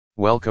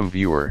Welcome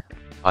viewer,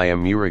 I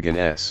am Murugan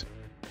S.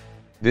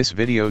 This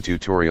video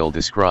tutorial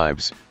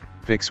describes,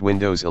 fix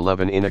Windows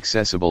 11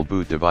 inaccessible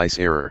boot device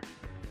error.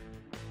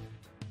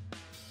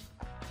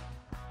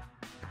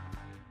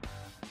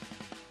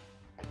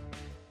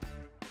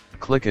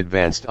 Click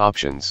Advanced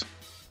Options.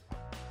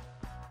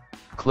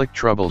 Click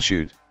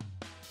Troubleshoot.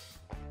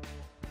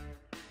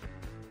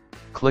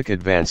 Click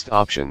Advanced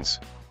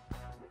Options.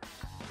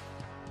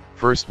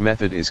 First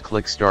method is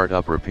click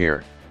Startup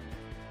Repair.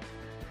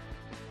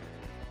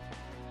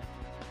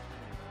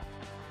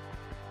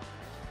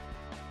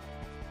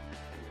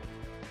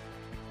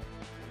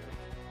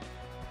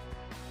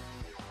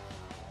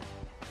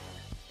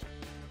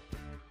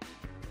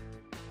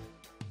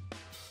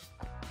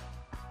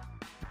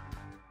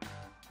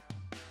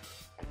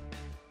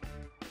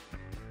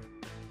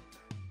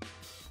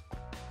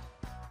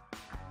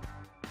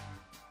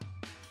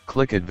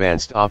 Click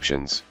Advanced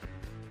Options.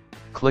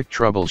 Click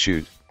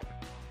Troubleshoot.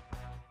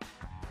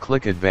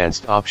 Click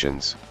Advanced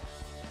Options.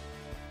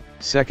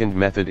 Second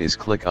method is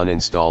click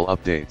Uninstall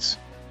Updates.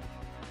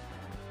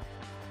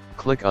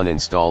 Click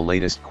Uninstall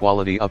Latest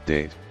Quality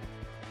Update.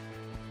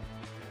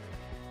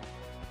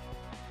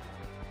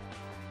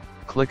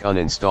 Click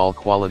Uninstall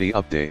Quality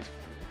Update.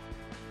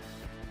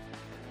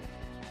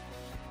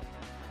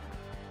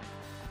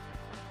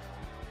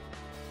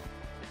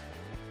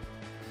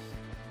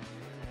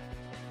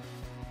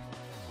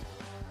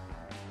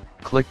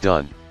 Click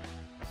Done.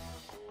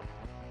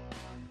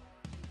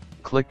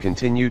 Click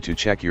Continue to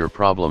check your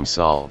problem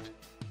solved.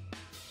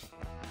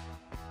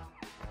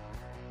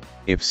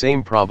 If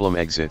same problem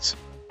exits,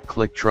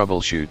 click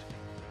Troubleshoot.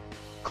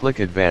 Click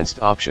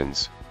Advanced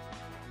Options.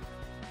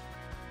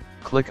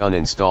 Click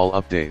Uninstall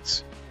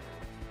Updates.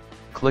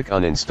 Click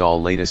Uninstall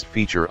Latest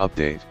Feature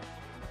Update.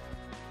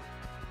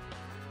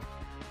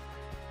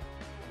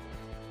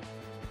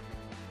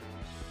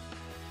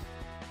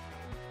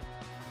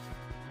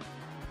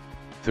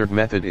 Third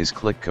method is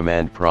click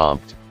Command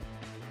Prompt.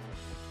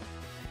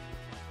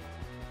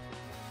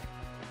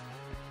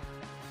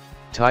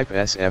 Type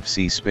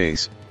sfc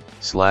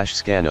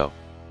 /scanno.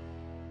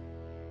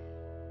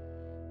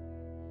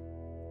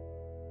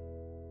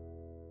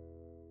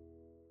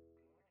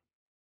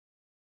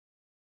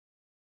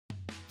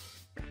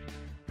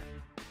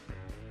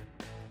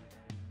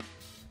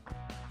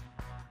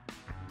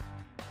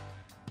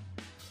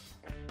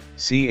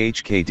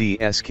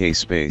 chkdsk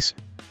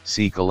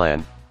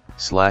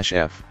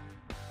 /f.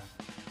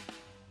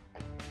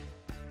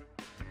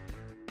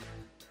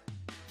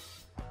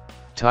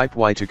 Type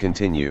Y to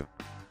continue.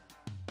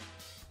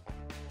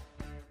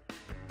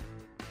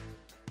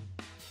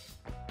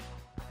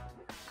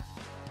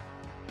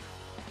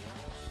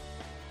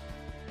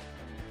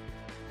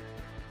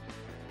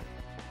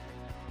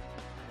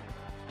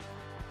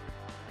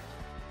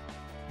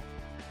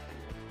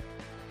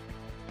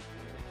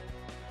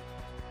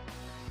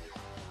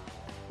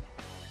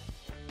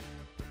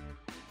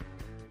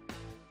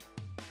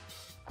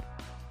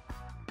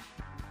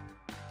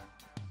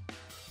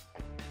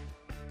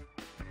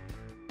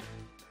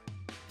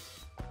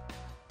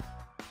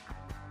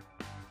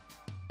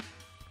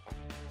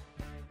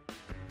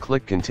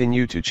 Click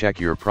Continue to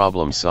check your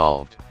problem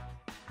solved.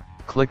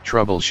 Click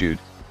Troubleshoot,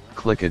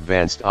 click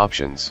Advanced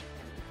Options.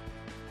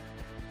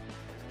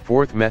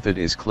 Fourth method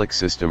is click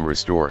System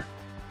Restore.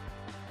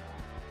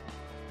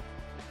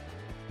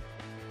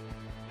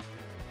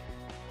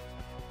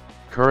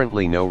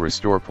 Currently no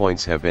restore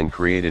points have been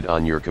created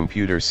on your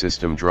computer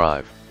system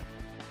drive.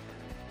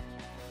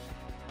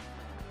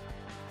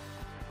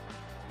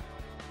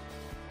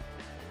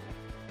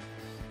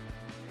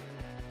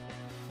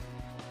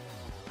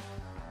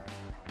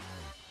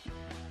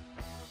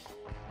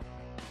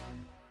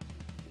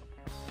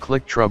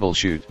 Click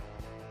Troubleshoot.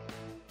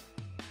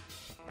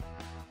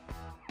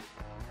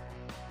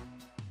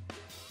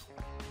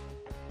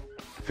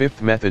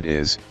 Fifth method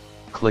is,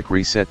 click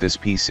Reset this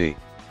PC.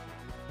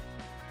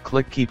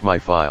 Click Keep My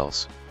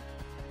Files.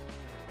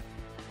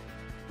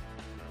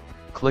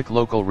 Click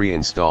Local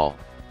Reinstall.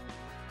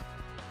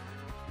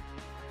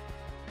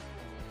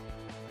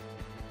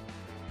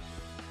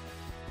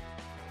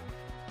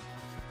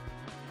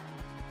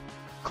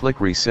 Click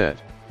Reset.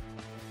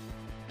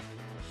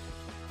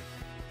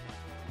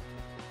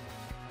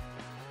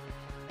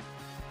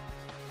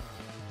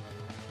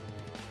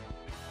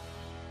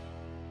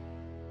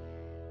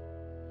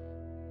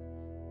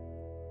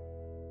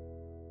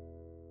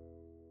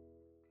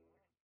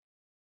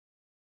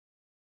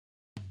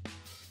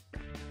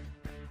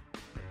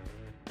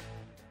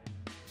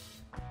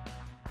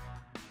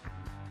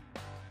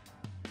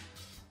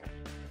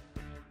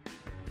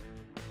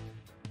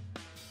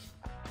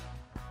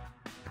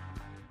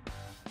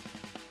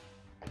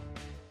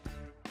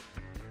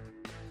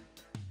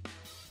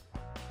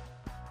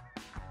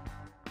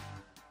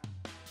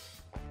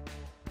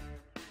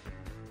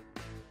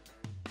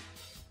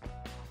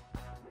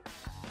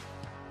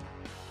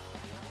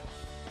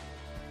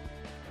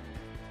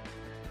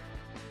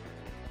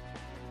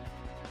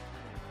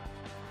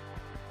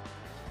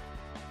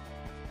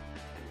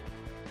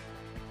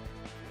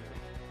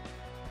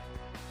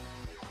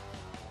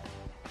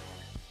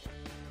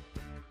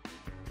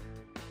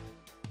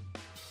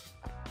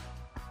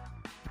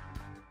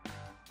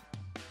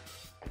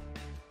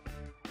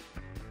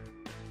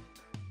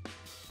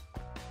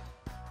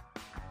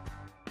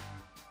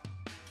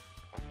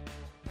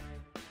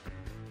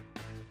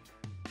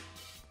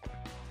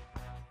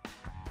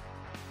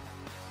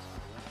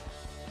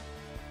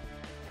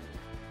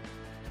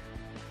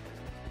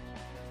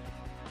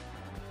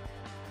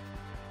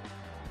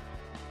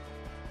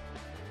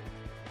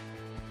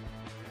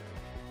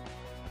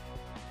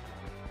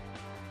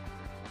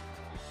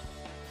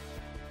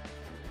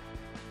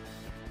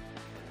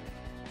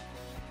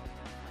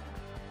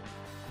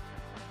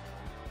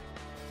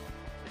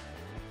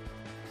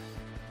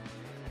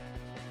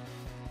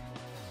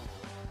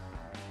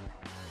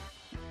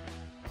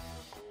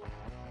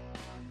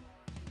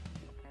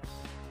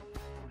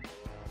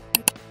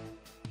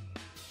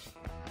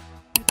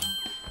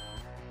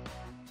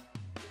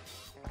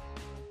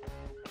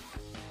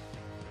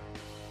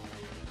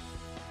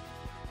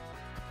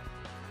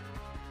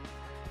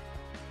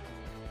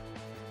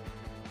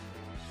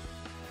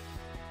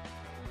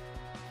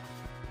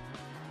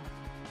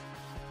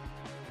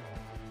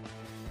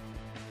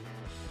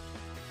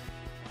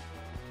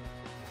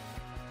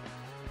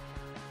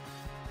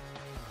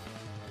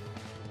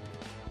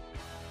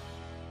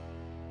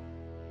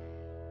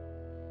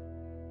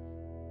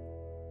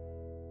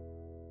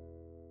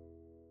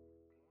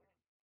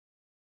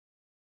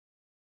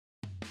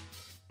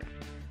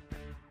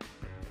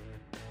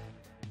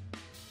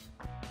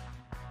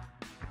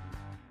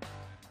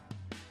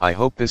 I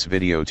hope this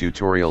video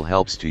tutorial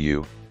helps to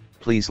you.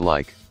 Please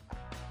like,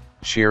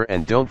 share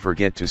and don't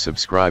forget to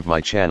subscribe my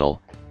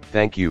channel.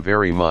 Thank you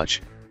very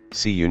much.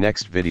 See you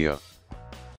next video.